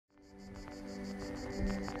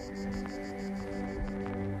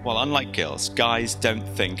Well, unlike girls, guys don't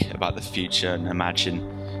think about the future and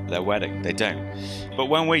imagine their wedding. They don't. But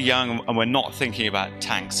when we're young and we're not thinking about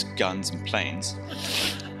tanks, guns and planes,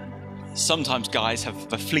 sometimes guys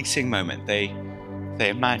have a fleeting moment. They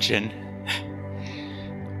imagine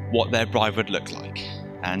what their bride would look like.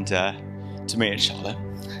 And to me and Charlotte,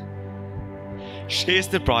 she is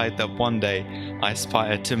the bride that one day I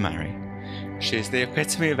aspire to marry. She is the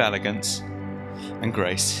epitome of elegance and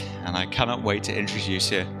grace, and I cannot wait to introduce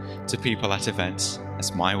her to people at events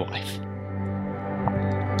as my wife.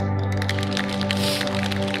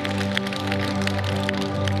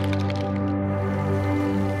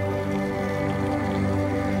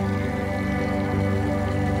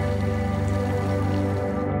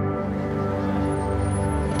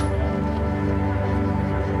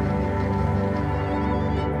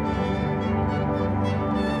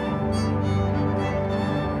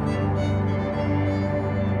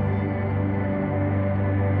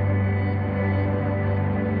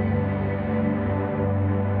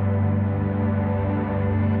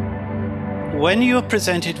 When you're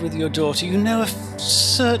presented with your daughter, you know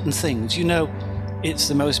certain things. You know it's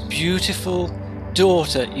the most beautiful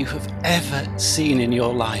daughter you have ever seen in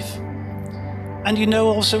your life. And you know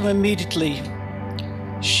also immediately,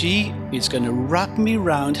 she is going to wrap me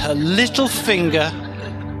round her little finger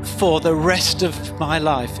for the rest of my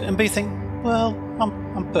life. And be thinking, well,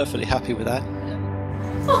 I'm perfectly happy with that.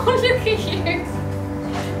 Oh, look at you.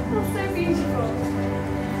 That's so beautiful.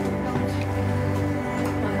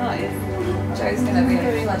 My heart is... Joe's going to be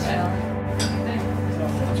a pleasure.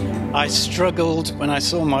 I struggled when I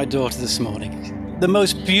saw my daughter this morning. The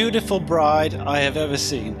most beautiful bride I have ever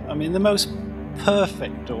seen. I mean, the most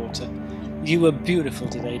perfect daughter. You were beautiful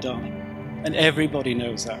today, darling. And everybody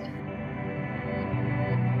knows that.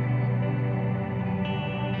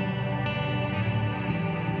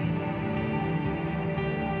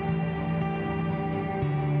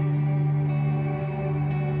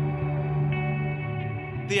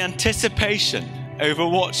 The anticipation over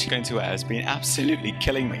what she's going to wear has been absolutely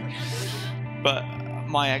killing me. But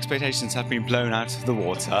my expectations have been blown out of the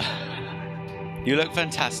water. You look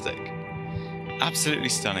fantastic, absolutely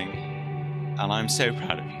stunning, and I'm so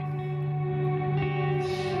proud of you.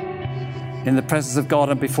 In the presence of God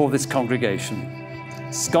and before this congregation,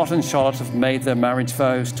 Scott and Charlotte have made their marriage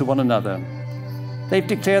vows to one another. They've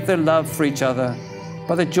declared their love for each other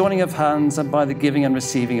by the joining of hands and by the giving and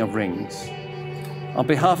receiving of rings. On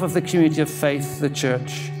behalf of the community of faith, the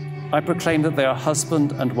church, I proclaim that they are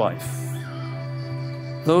husband and wife,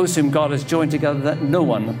 those whom God has joined together that no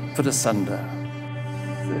one put asunder.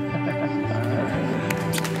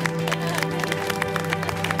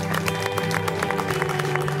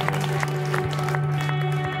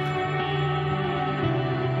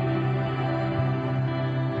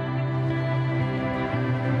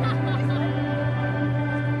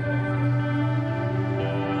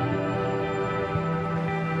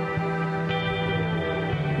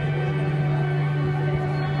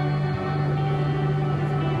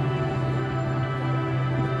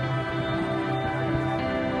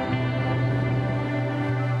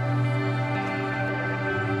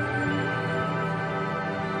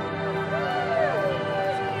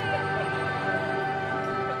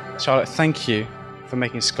 Charlotte, thank you for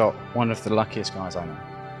making Scott one of the luckiest guys I know.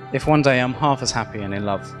 If one day I'm half as happy and in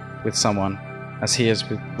love with someone as he is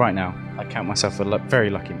with right now, I count myself a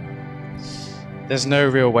very lucky man. There's no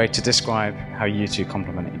real way to describe how you two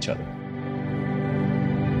complement each other.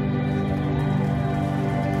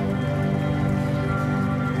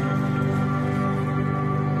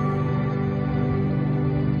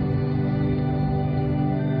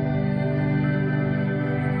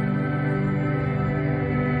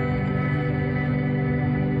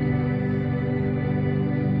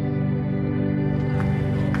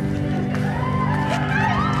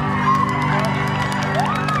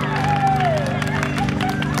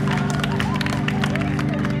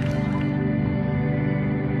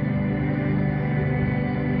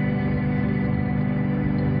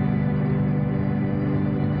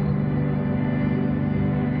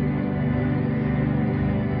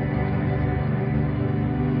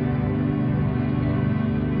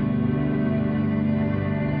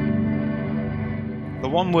 The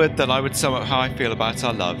one word that I would sum up how I feel about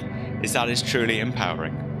our love is that it's truly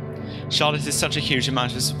empowering. Charlotte is such a huge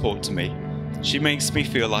amount of support to me. She makes me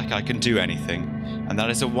feel like I can do anything, and that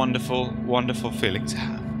is a wonderful, wonderful feeling to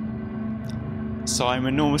have. So I'm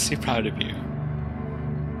enormously proud of you.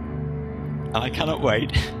 And I cannot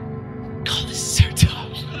wait. God, this is so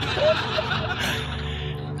tough.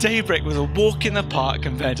 Daybreak was a walk in the park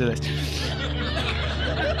compared to this.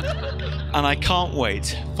 And I can't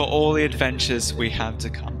wait for all the adventures we have to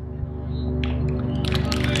come.